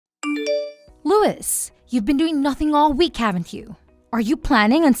Lewis, you've been doing nothing all week, haven't you? Are you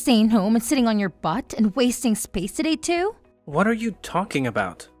planning on staying home and sitting on your butt and wasting space today too? What are you talking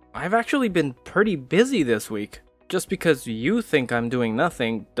about? I've actually been pretty busy this week. Just because you think I'm doing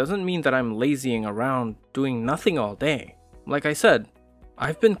nothing doesn't mean that I'm lazying around doing nothing all day. Like I said,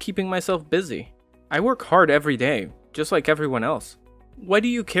 I've been keeping myself busy. I work hard every day, just like everyone else. Why do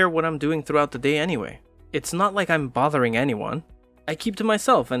you care what I'm doing throughout the day anyway? It's not like I'm bothering anyone. I keep to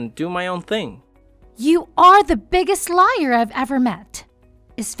myself and do my own thing. You are the biggest liar I've ever met.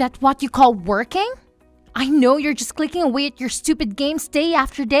 Is that what you call working? I know you're just clicking away at your stupid games day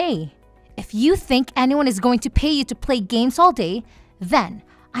after day. If you think anyone is going to pay you to play games all day, then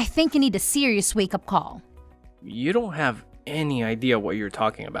I think you need a serious wake-up call. You don't have any idea what you're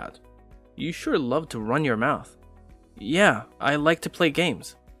talking about. You sure love to run your mouth. Yeah, I like to play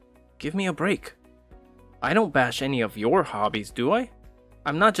games. Give me a break. I don't bash any of your hobbies, do I?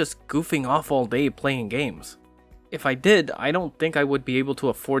 I'm not just goofing off all day playing games. If I did, I don't think I would be able to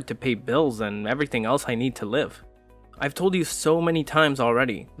afford to pay bills and everything else I need to live. I've told you so many times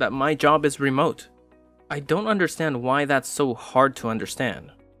already that my job is remote. I don't understand why that's so hard to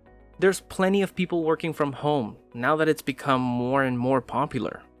understand. There's plenty of people working from home now that it's become more and more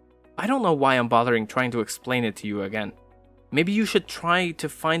popular. I don't know why I'm bothering trying to explain it to you again. Maybe you should try to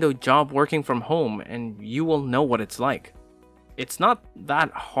find a job working from home and you will know what it's like. It's not that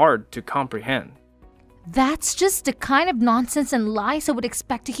hard to comprehend. That's just the kind of nonsense and lies I would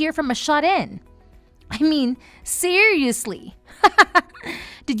expect to hear from a shut-in. I mean, seriously.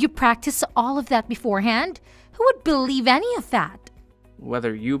 Did you practice all of that beforehand? Who would believe any of that?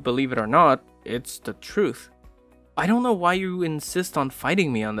 Whether you believe it or not, it's the truth. I don't know why you insist on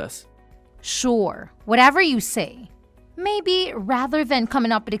fighting me on this. Sure, whatever you say. Maybe rather than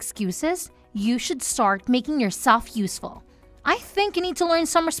coming up with excuses, you should start making yourself useful. I think you need to learn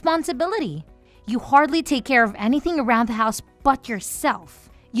some responsibility. You hardly take care of anything around the house but yourself.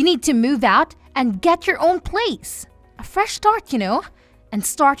 You need to move out and get your own place. A fresh start, and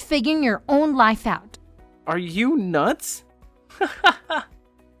start figuring your own life out. Are you nuts?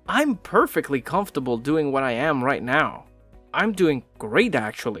 I'm perfectly comfortable doing what I am right now. I'm doing great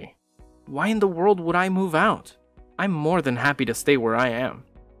actually. Why in the world would I move out? I'm more than happy to stay where I am.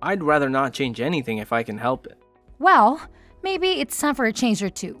 I'd rather not change anything if I can help it. Well, maybe it's time for a change or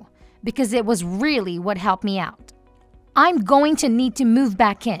two, because it was really what helped me out. I'm going to need to move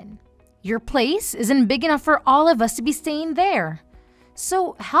back in. Your place isn't big enough for all of us to be staying there.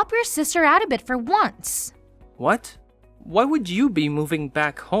 So help your sister out a bit for once. What? Why would you be moving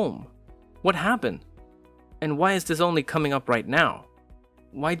back home? What happened? And why is this only coming up right now?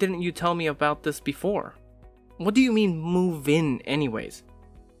 Why didn't you tell me about this before? What do you mean move in anyways?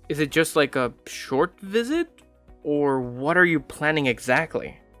 Is it just like a short visit? Or what are you planning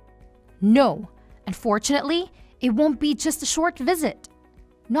exactly? No, unfortunately, it won't be just a short visit.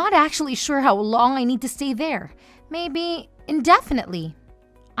 Not actually sure how long I need to stay there. Maybe indefinitely.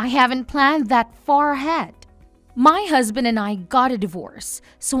 I haven't planned that far ahead. My husband and I got a divorce,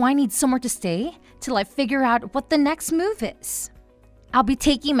 so I need somewhere to stay till I figure out what the next move is. I'll be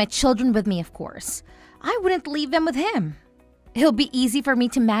taking my children with me, of course. I wouldn't leave them with him. It'll be easy for me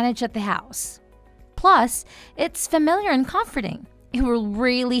to manage at the house. Plus, it's familiar and comforting. It will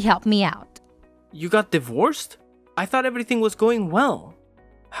really help me out. You got divorced? I thought everything was going well.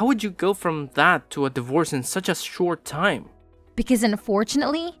 How would you go from that to a divorce in such a short time? Because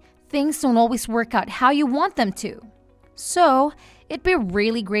unfortunately, things don't always work out how you want them to. So, it'd be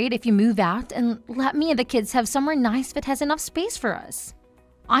really great if you move out and let me and the kids have somewhere nice that has enough space for us.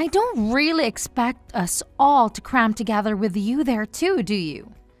 I don't really expect us all to cram together with you there too, do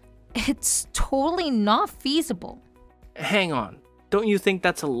you? It's totally not feasible. Hang on. Don't you think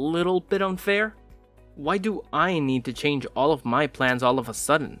that's a little bit unfair? Why do I need to change all of my plans all of a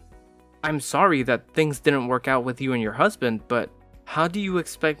sudden? I'm sorry that things didn't work out with you and your husband, but how do you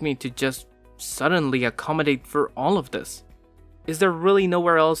expect me to just suddenly accommodate for all of this? Is there really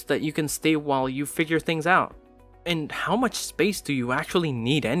nowhere else that you can stay while you figure things out? And how much space do you actually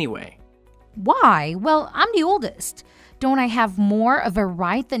need anyway? Why? Well, I'm the oldest. Don't I have more of a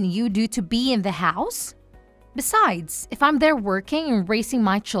right than you do to be in the house? Besides, if I'm there working and raising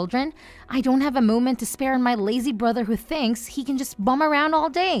my children, I don't have a moment to spare on my lazy brother who thinks he can just bum around all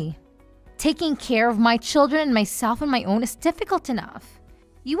day. Taking care of my children and myself on my own is difficult enough.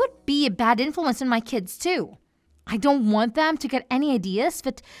 You would be a bad influence on my kids too. I don't want them to get any ideas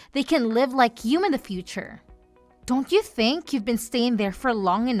that they can live like you in the future. Don't you think you've been staying there for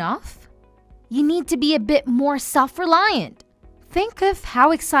long enough? You need to be a bit more self-reliant. Think of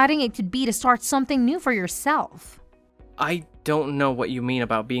how exciting it could be to start something new for yourself. I don't know what you mean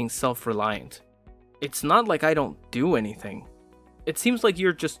about being self-reliant. It's not like I don't do anything. It seems like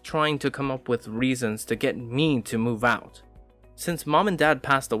you're just trying to come up with reasons to get me to move out. Since Mom and Dad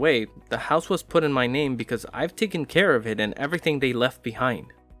passed away, the house was put in my name because I've taken care of it and everything they left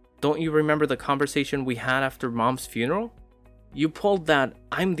behind. Don't you remember the conversation we had after Mom's funeral? You pulled that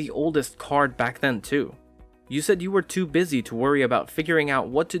 "I'm the oldest" card back then too. You said you were too busy to worry about figuring out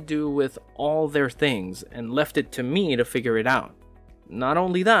what to do with all their things and left it to me to figure it out. Not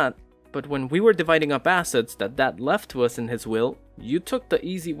only that, but when we were dividing up assets that Dad left to us in his will, you took the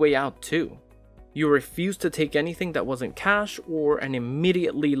easy way out too. You refused to take anything that wasn't cash or an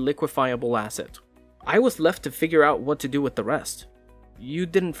immediately liquefiable asset. I was left to figure out what to do with the rest. You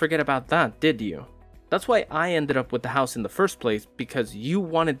didn't forget about that, did you? That's why I ended up with the house in the first place, because you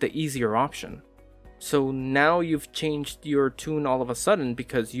wanted the easier option. So now you've changed your tune all of a sudden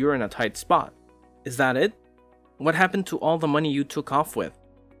because you're in a tight spot. Is that it? What happened to all the money you took off with?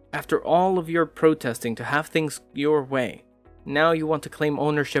 After all of your protesting to have things your way, now you want to claim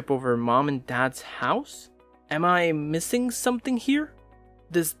ownership over Mom and Dad's house? Am I missing something here?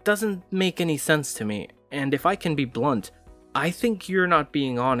 This doesn't make any sense to me, and if I can be blunt, I think you're not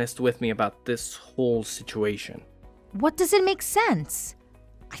being honest with me about this whole situation. What does it make sense?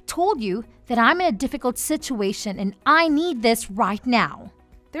 I told you that I'm in a difficult situation and I need this right now.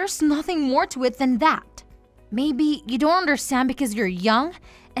 There's nothing more to it than that. Maybe you don't understand because you're young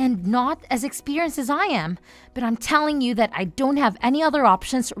and not as experienced as I am, but I'm telling you that I don't have any other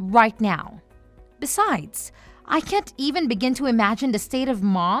options right now. Besides, I can't even begin to imagine the state of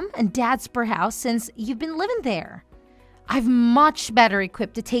Mom and Dad's per house since you've been living there. I'm much better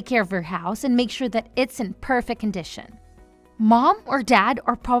equipped to take care of your house and make sure that it's in perfect condition. Mom or Dad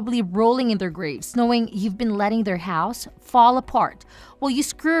are probably rolling in their graves knowing you've been letting their house fall apart while you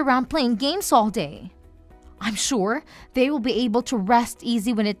screw around playing games all day. I'm sure they will be able to rest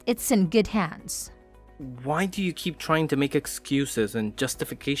easy when it's in good hands. Why do you keep trying to make excuses and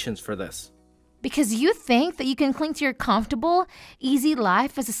justifications for this? Because you think that you can cling to your comfortable, easy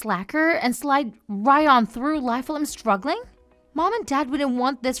life as a slacker and slide right on through life while I'm struggling? Mom and Dad wouldn't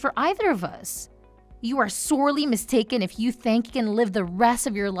want this for either of us. You are sorely mistaken if you think you can live the rest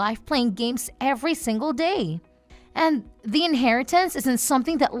of your life playing games every single day. And the inheritance isn't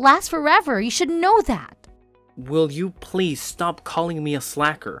something that lasts forever. You should know that. Will you please stop calling me a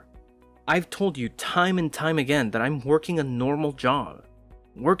slacker? I've told you time and time again that I'm working a normal job.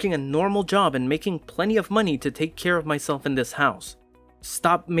 Working a normal job and making plenty of money to take care of myself in this house.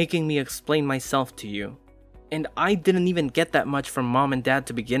 Stop making me explain myself to you. And I didn't even get that much from Mom and Dad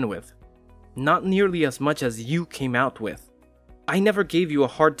to begin with. Not nearly as much as you came out with. I never gave you a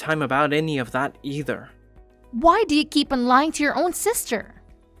hard time about any of that either. Why do you keep on lying to your own sister?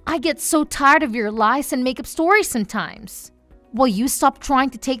 I get so tired of your lies and make-up stories sometimes. Will you stop trying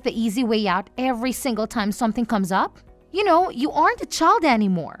to take the easy way out every single time something comes up? You know, you aren't a child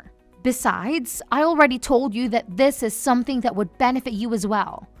anymore. Besides, I already told you that this is something that would benefit you as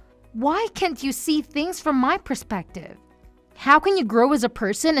well. Why can't you see things from my perspective? How can you grow as a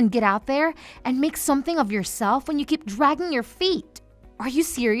person and get out there and make something of yourself when you keep dragging your feet? Are you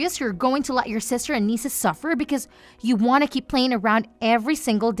serious you're going to let your sister and nieces suffer because you want to keep playing around every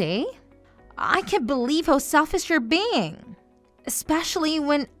single day? I can't believe how selfish you're being, especially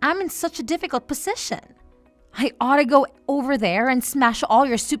when I'm in such a difficult position. I ought to go over there and smash all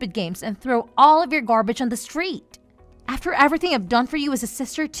your stupid games and throw all of your garbage on the street. After everything I've done for you as a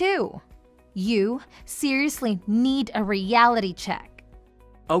sister too. You seriously need a reality check.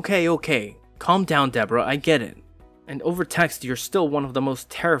 Okay. Calm down, Deborah, I get it. And over text, you're still one of the most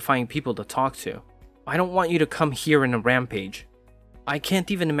terrifying people to talk to. I don't want you to come here in a rampage. I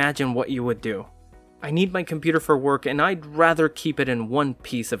can't even imagine what you would do. I need my computer for work and I'd rather keep it in one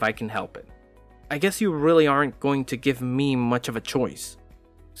piece if I can help it. I guess you really aren't going to give me much of a choice.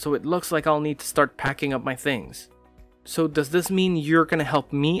 So it looks like I'll need to start packing up my things. So does this mean you're gonna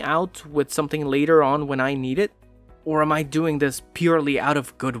help me out with something later on when I need it? Or am I doing this purely out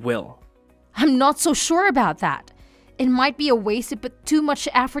of goodwill? I'm not so sure about that. It might be a waste to put too much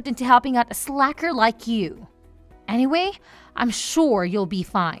effort into helping out a slacker like you. Anyway, I'm sure you'll be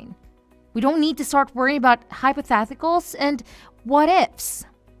fine. We don't need to start worrying about hypotheticals and what ifs.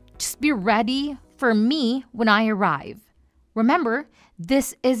 Just be ready for me when I arrive. Remember,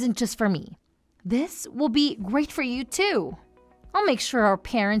 this isn't just for me. This will be great for you too. I'll make sure our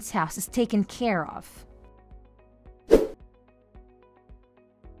parents' house is taken care of.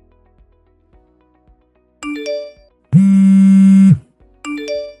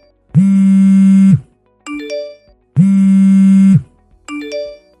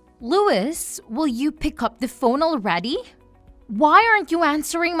 Louis, will you pick up the phone already? Why aren't you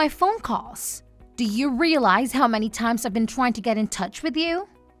answering my phone calls? Do you realize how many times I've been trying to get in touch with you?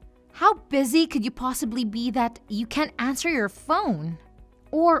 How busy could you possibly be that you can't answer your phone?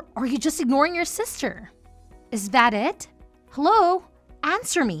 Or are you just ignoring your sister? Is that it? Hello?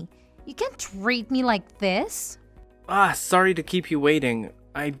 Answer me. You can't treat me like this. Sorry to keep you waiting.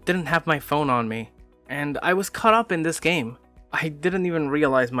 I didn't have my phone on me, and I was caught up in this game. I didn't even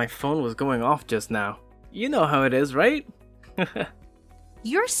realize my phone was going off just now. You know how it is, right?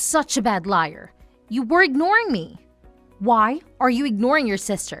 You're such a bad liar. You were ignoring me. Why are you ignoring your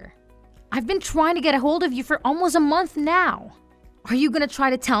sister? I've been trying to get a hold of you for almost a month now. Are you gonna try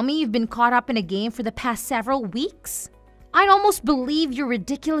to tell me you've been caught up in a game for the past several weeks? I'd almost believe your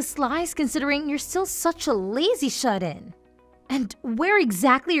ridiculous lies considering you're still such a lazy shut-in. And where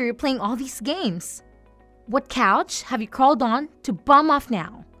exactly are you playing all these games? What couch have you crawled on to bum off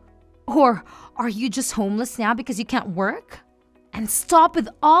now? Or are you just homeless now because you can't work? And stop with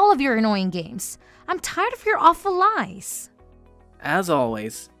all of your annoying games. I'm tired of your awful lies. As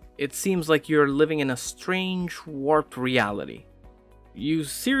always, it seems like you're living in a strange, warped reality. You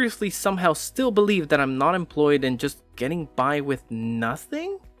seriously somehow still believe that I'm not employed and just getting by with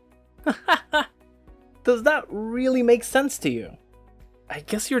nothing? Does that really make sense to you? I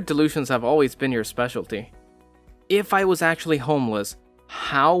guess your delusions have always been your specialty. If I was actually homeless,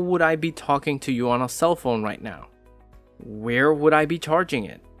 how would I be talking to you on a cell phone right now? Where would I be charging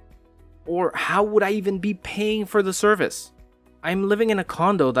it? Or how would I even be paying for the service? I'm living in a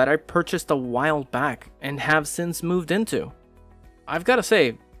condo that I purchased a while back and have since moved into. I've gotta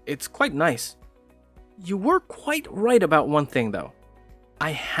say, it's quite nice. You were quite right about one thing though.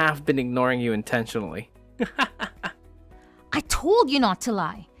 I have been ignoring you intentionally. I told you not to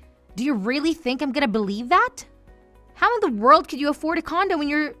lie. Do you really think I'm gonna believe that? How in the world could you afford a condo when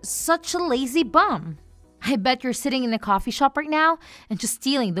you're such a lazy bum? I bet you're sitting in a coffee shop right now and just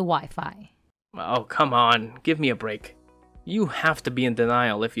stealing the Wi-Fi. Oh, come on, give me a break. You have to be in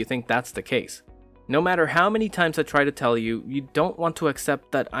denial if you think that's the case. No matter how many times I try to tell you, you don't want to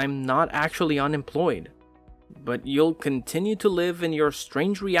accept that I'm not actually unemployed. But you'll continue to live in your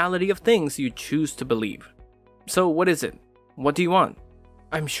strange reality of things you choose to believe. So what is it? What do you want?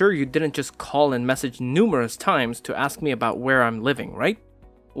 I'm sure you didn't just call and message numerous times to ask me about where I'm living, right?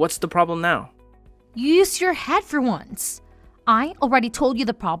 What's the problem now? Use your head for once. I already told you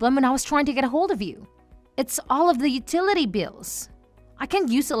the problem when I was trying to get a hold of you. It's all of the utility bills. I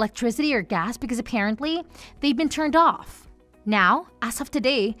can't use electricity or gas because apparently they've been turned off. Now, as of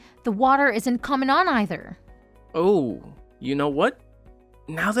today, the water isn't coming on either. Oh, you know what?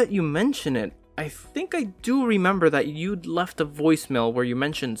 Now that you mention it, I think I do remember that you'd left a voicemail where you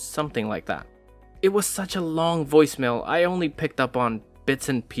mentioned something like that. It was such a long voicemail, I only picked up on bits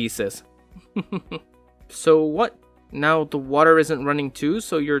and pieces. So what? Now the water isn't running too,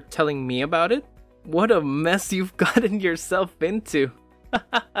 so you're telling me about it? What a mess you've gotten yourself into.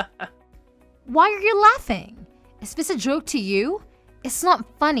 Why are you laughing? Is this a joke to you? It's not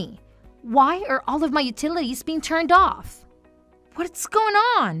funny. Why are all of my utilities being turned off? What's going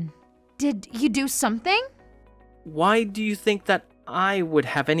on? Did you do something? Why do you think that I would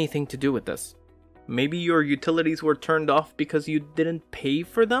have anything to do with this? Maybe your utilities were turned off because you didn't pay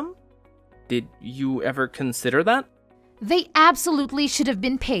for them? Did you ever consider that? They absolutely should have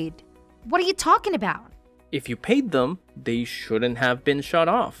been paid. What are you talking about? If you paid them, they shouldn't have been shut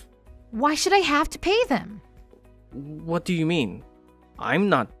off. Why should I have to pay them? What do you mean? I'm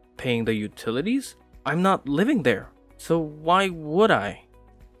not paying the utilities. I'm not living there. So why would I?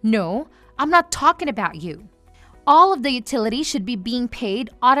 No, I'm not talking about you. All of the utilities should be being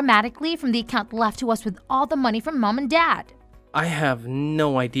paid automatically from the account left to us with all the money from mom and dad. I have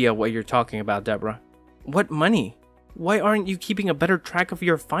no idea what you're talking about, Deborah. What money? Why aren't you keeping a better track of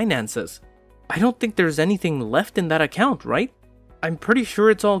your finances? I don't think there's anything left in that account, right? I'm pretty sure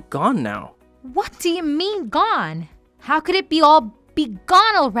it's all gone now. What do you mean gone? How could it be all be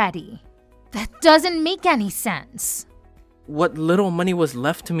gone already? That doesn't make any sense. What little money was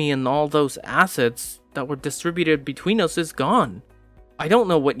left to me in all those assets that were distributed between us is gone. I don't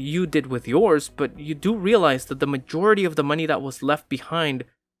know what you did with yours, but you do realize that the majority of the money that was left behind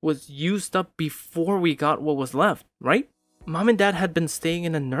was used up before we got what was left, right? Mom and Dad had been staying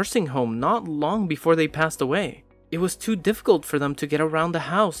in a nursing home not long before they passed away. It was too difficult for them to get around the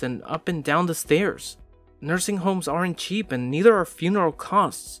house and up and down the stairs. Nursing homes aren't cheap and neither are funeral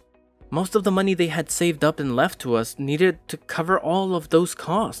costs. Most of the money they had saved up and left to us needed to cover all of those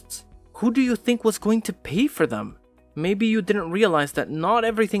costs. Who do you think was going to pay for them? Maybe you didn't realize that not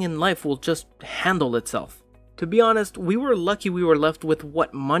everything in life will just handle itself. To be honest, we were lucky we were left with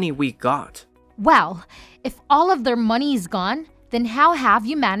what money we got. Well, if all of their money is gone, Then how have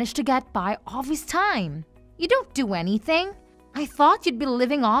you managed to get by all this time? You don't do anything. I thought you'd be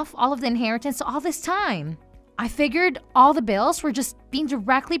living off all of the inheritance all this time. I figured all the bills were just being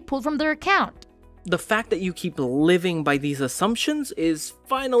directly pulled from their account. The fact that you keep living by these assumptions is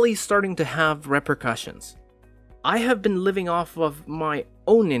finally starting to have repercussions. I have been living off of my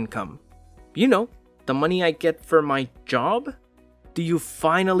own income. You know, the money I get for my job? Do you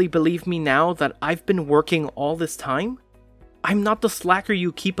finally believe me now that I've been working all this time? I'm not the slacker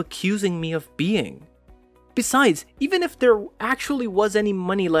you keep accusing me of being. Besides, even if there actually was any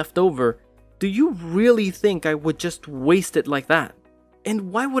money left over, do you really think I would just waste it like that?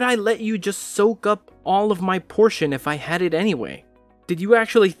 And why would I let you just soak up all of my portion if I had it anyway? Did you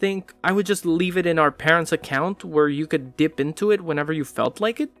actually think I would just leave it in our parents' account where you could dip into it whenever you felt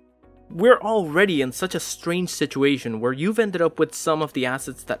like it? We're already in such a strange situation where you've ended up with some of the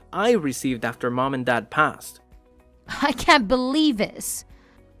assets that I received after mom and dad passed. I can't believe this.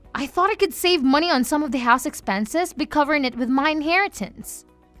 I thought I could save money on some of the house expenses by covering it with my inheritance.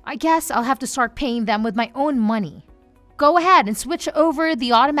 I guess I'll have to start paying them with my own money. Go ahead and switch over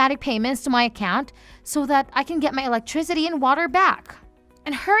the automatic payments to my account so that I can get my electricity and water back.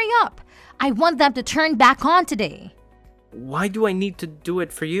 And hurry up! I want them to turn back on today. Why do I need to do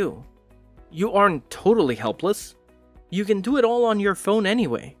it for you? You aren't totally helpless. You can do it all on your phone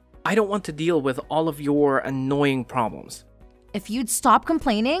anyway. I don't want to deal with all of your annoying problems. If you'd stop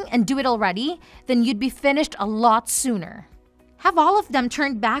complaining and do it already, then you'd be finished a lot sooner. Have all of them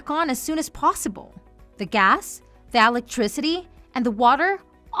turned back on as soon as possible. The gas, the electricity, and the water,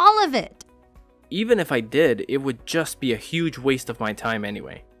 all of it. Even if I did, it would just be a huge waste of my time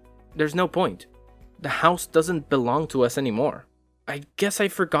anyway. There's no point. The house doesn't belong to us anymore. I guess I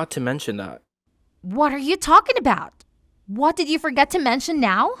forgot to mention that. What are you talking about? What did you forget to mention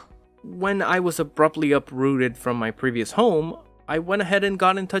now? When I was abruptly uprooted from my previous home, I went ahead and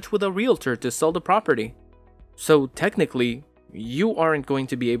got in touch with a realtor to sell the property. So technically, you aren't going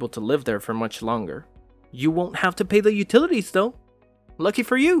to be able to live there for much longer. You won't have to pay the utilities though. Lucky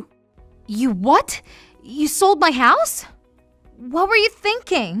for you. You what? You sold my house? What were you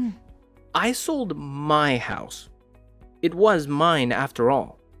thinking? I sold my house. It was mine after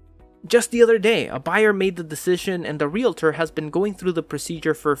all. Just the other day, a buyer made the decision and the realtor has been going through the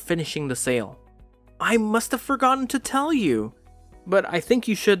procedure for finishing the sale. I must have forgotten to tell you, but I think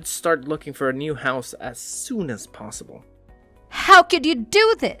you should start looking for a new house as soon as possible. How could you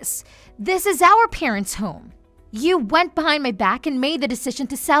do this? This is our parents' home. You went behind my back and made the decision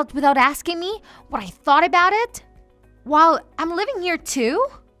to sell it without asking me what I thought about it? While I'm living here too?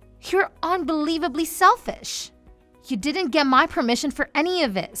 You're unbelievably selfish. You didn't get my permission for any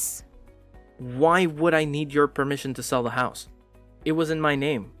of this. Why would I need your permission to sell the house? It was in my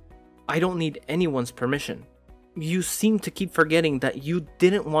name. I don't need anyone's permission. You seem to keep forgetting that you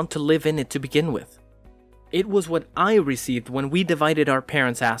didn't want to live in it to begin with. It was what I received when we divided our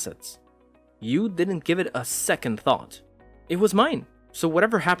parents' assets. You didn't give it a second thought. It was mine, so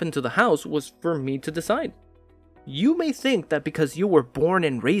whatever happened to the house was for me to decide. You may think that because you were born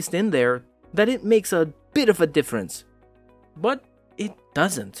and raised in there, that it makes a bit of a difference. But it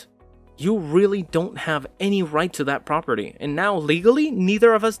doesn't. You really don't have any right to that property, and now legally,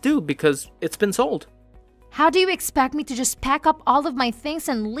 neither of us do because it's been sold. How do you expect me to just pack up all of my things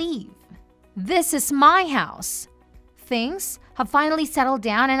and leave? This is my house. Things have finally settled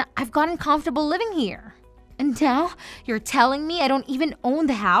down and I've gotten comfortable living here. And now you're telling me I don't even own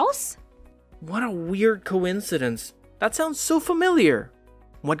the house? What a weird coincidence. That sounds so familiar.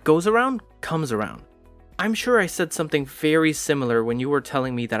 What goes around comes around. I'm sure I said something very similar when you were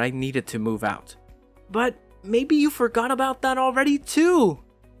telling me that I needed to move out. But maybe you forgot about that already too.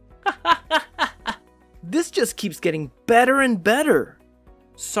 This just keeps getting better and better.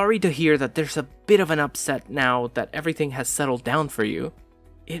 Sorry to hear that there's a bit of an upset now that everything has settled down for you.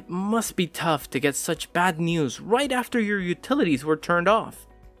 It must be tough to get such bad news right after your utilities were turned off.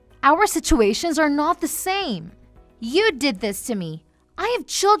 Our situations are not the same. You did this to me. I have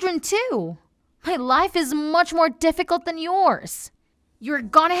children too. My life is much more difficult than yours. You're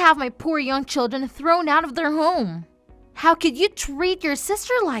gonna have my poor young children thrown out of their home. How could you treat your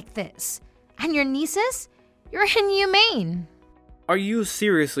sister like this? And your nieces? You're inhumane. Are you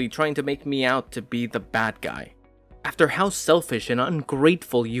seriously trying to make me out to be the bad guy? After how selfish and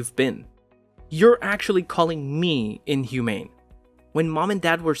ungrateful you've been. You're actually calling me inhumane. When mom and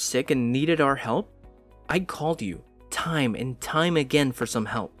dad were sick and needed our help, I called you time and time again for some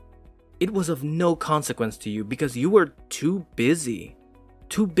help. It was of no consequence to you because you were too busy.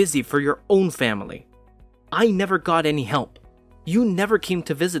 Too busy for your own family. I never got any help. You never came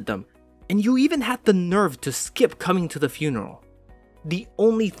to visit them, and you even had the nerve to skip coming to the funeral. The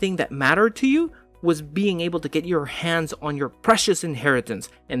only thing that mattered to you was being able to get your hands on your precious inheritance,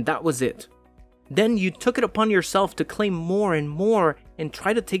 and that was it. Then you took it upon yourself to claim more and more and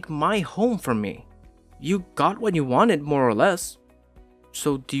try to take my home from me. You got what you wanted, more or less.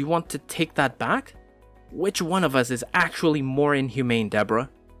 So do you want to take that back? Which one of us is actually more inhumane, Deborah?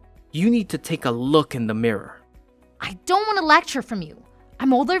 You need to take a look in the mirror. I don't want to lecture from you.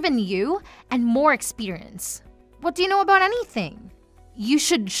 I'm older than you and more experience. What do you know about anything? You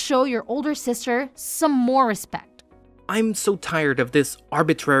should show your older sister some more respect. I'm so tired of this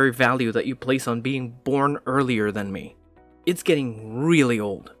arbitrary value that you place on being born earlier than me. It's getting really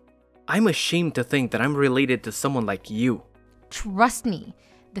old. I'm ashamed to think that I'm related to someone like you. Trust me,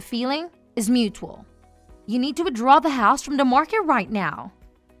 the feeling is mutual. You need to withdraw the house from the market right now.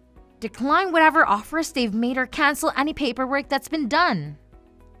 Decline whatever offers they've made or cancel any paperwork that's been done.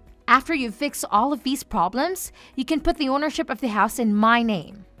 After you fix all of these problems, you can put the ownership of the house in my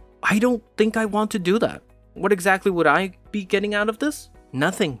name. I don't think I want to do that. What exactly would I be getting out of this?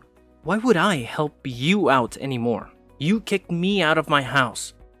 Nothing. Why would I help you out anymore? You kicked me out of my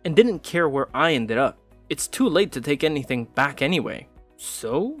house and didn't care where I ended up. It's too late to take anything back anyway.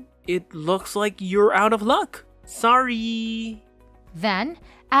 So, it looks like you're out of luck. Sorry. Then,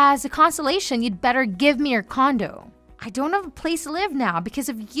 as a consolation, you'd better give me your condo. I don't have a place to live now because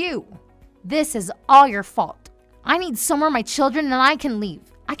of you. This is all your fault. I need somewhere my children and I can leave.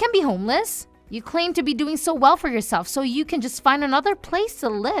 I can't be homeless. You claim to be doing so well for yourself, so you can just find another place to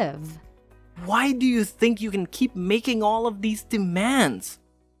live. Why do you think you can keep making all of these demands?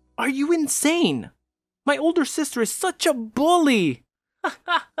 Are you insane? My older sister is such a bully.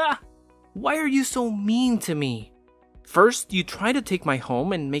 Why are you so mean to me? First, you try to take my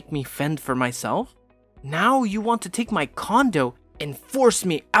home and make me fend for myself. Now you want to take my condo and force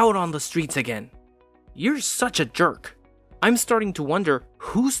me out on the streets again. You're such a jerk. I'm starting to wonder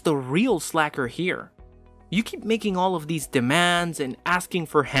who's the real slacker here. You keep making all of these demands and asking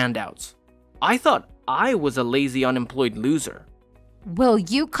for handouts. I thought I was a lazy unemployed loser. Will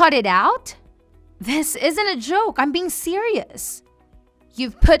you cut it out? This isn't a joke. I'm being serious.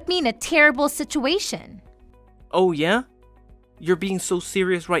 You've put me in a terrible situation. Oh yeah? You're being so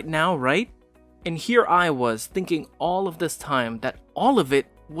serious right now, right? And here I was thinking all of this time that all of it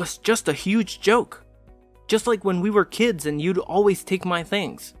was just a huge joke. Just like when we were kids and you'd always take my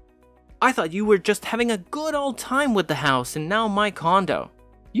things. I thought you were just having a good old time with the house and now my condo.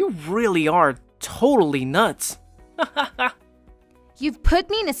 You really are totally nuts. You've put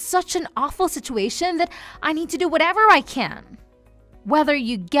me in such an awful situation that I need to do whatever I can. Whether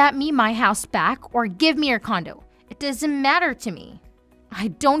you get me my house back or give me your condo, it doesn't matter to me. I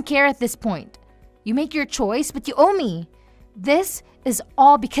don't care at this point. You make your choice, but you owe me. This is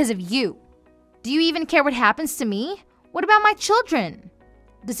all because of you. Do you even care what happens to me? What about my children?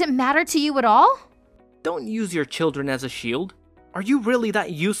 Does it matter to you at all? Don't use your children as a shield. Are you really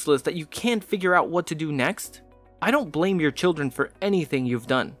that useless that you can't figure out what to do next? I don't blame your children for anything you've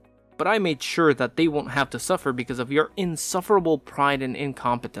done, but I made sure that they won't have to suffer because of your insufferable pride and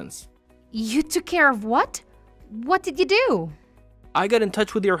incompetence. You took care of what? What did you do? I got in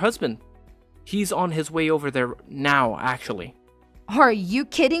touch with your husband. He's on his way over there now, actually. Are you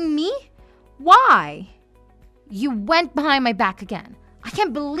kidding me? Why? You went behind my back again. I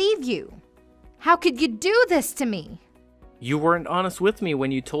can't believe you. How could you do this to me? You weren't honest with me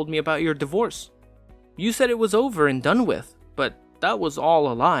when you told me about your divorce. You said it was over and done with, but that was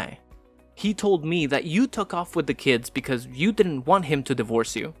all a lie. He told me that you took off with the kids because you didn't want him to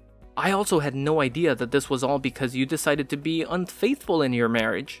divorce you. I also had no idea that this was all because you decided to be unfaithful in your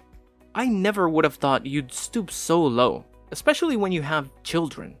marriage. I never would have thought you'd stoop so low, especially when you have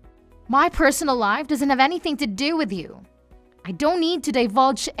children. My personal life doesn't have anything to do with you. I don't need to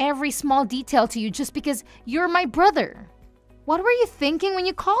divulge every small detail to you just because you're my brother. What were you thinking when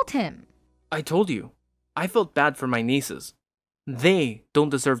you called him? I told you. I felt bad for my nieces. They don't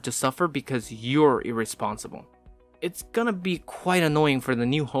deserve to suffer because you're irresponsible. It's gonna be quite annoying for the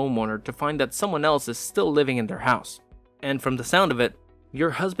new homeowner to find that someone else is still living in their house. And from the sound of it, your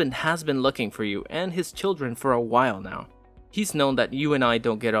husband has been looking for you and his children for a while now. He's known that you and I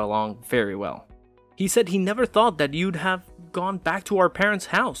don't get along very well. He said he never thought that you'd have gone back to our parents'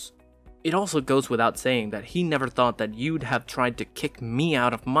 house. It also goes without saying that he never thought that you'd have tried to kick me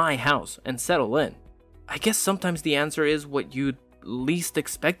out of my house and settle in. I guess sometimes the answer is what you'd least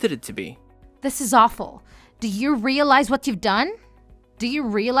expected it to be. This is awful. Do you realize what you've done? Do you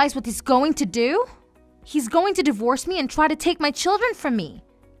realize what he's going to do? He's going to divorce me and try to take my children from me.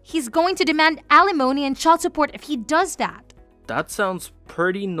 He's going to demand alimony and child support if he does that. That sounds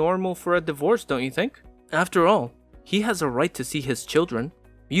pretty normal for a divorce, don't you think? After all, He has a right to see his children.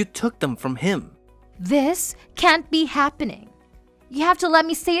 You took them from him. This can't be happening. You have to let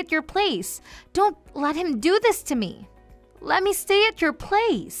me stay at your place. Don't let him do this to me. Let me stay at your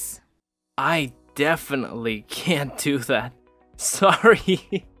place. I definitely can't do that.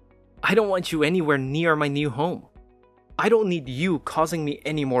 Sorry. I don't want you anywhere near my new home. I don't need you causing me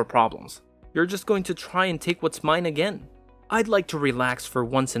any more problems. You're just going to try and take what's mine again. I'd like to relax for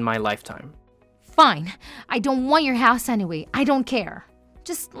once in my lifetime. Fine. I don't want your house anyway. I don't care.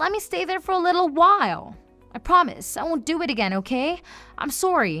 Just let me stay there for a little while. I promise I won't do it again, okay? I'm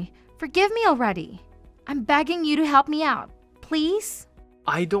sorry. Forgive me already. I'm begging you to help me out. Please?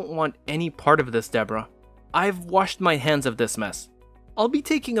 I don't want any part of this, Deborah. I've washed my hands of this mess. I'll be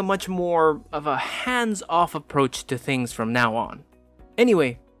taking a much more of a hands-off approach to things from now on.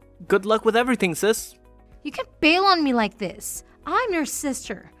 Anyway, good luck with everything, sis. You can't bail on me like this. I'm your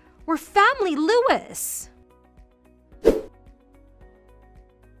sister. We're family, Lewis.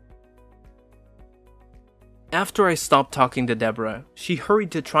 After I stopped talking to Deborah, she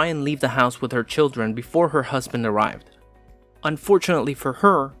hurried to try and leave the house with her children before her husband arrived. Unfortunately for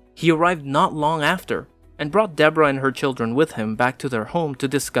her, he arrived not long after and brought Deborah and her children with him back to their home to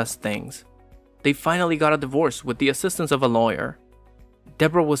discuss things. They finally got a divorce with the assistance of a lawyer.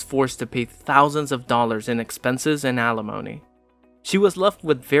 Deborah was forced to pay thousands of dollars in expenses and alimony. She was left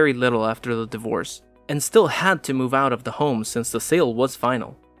with very little after the divorce and still had to move out of the home since the sale was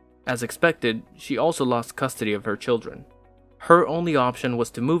final. As expected, she also lost custody of her children. Her only option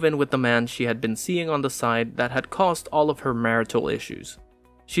was to move in with the man she had been seeing on the side that had caused all of her marital issues.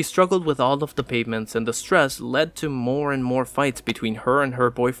 She struggled with all of the payments, and the stress led to more and more fights between her and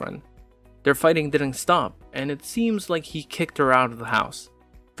her boyfriend. Their fighting didn't stop, and it seems like he kicked her out of the house.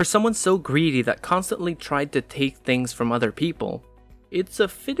 For someone so greedy that constantly tried to take things from other people, it's a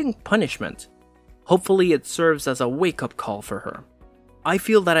fitting punishment. Hopefully it serves as a wake-up call for her. I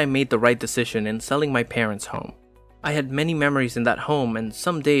feel that I made the right decision in selling my parents' home. I had many memories in that home, and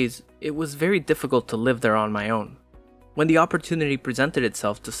some days it was very difficult to live there on my own. When the opportunity presented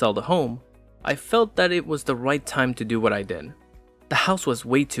itself to sell the home, I felt that it was the right time to do what I did. The house was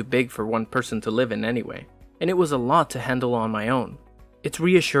way too big for one person to live in anyway, and it was a lot to handle on my own. It's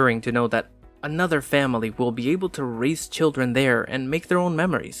reassuring to know that another family will be able to raise children there and make their own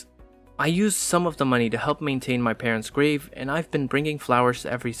memories. I used some of the money to help maintain my parents' grave, and I've been bringing flowers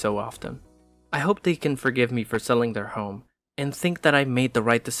every so often. I hope they can forgive me for selling their home and think that I made the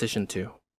right decision too.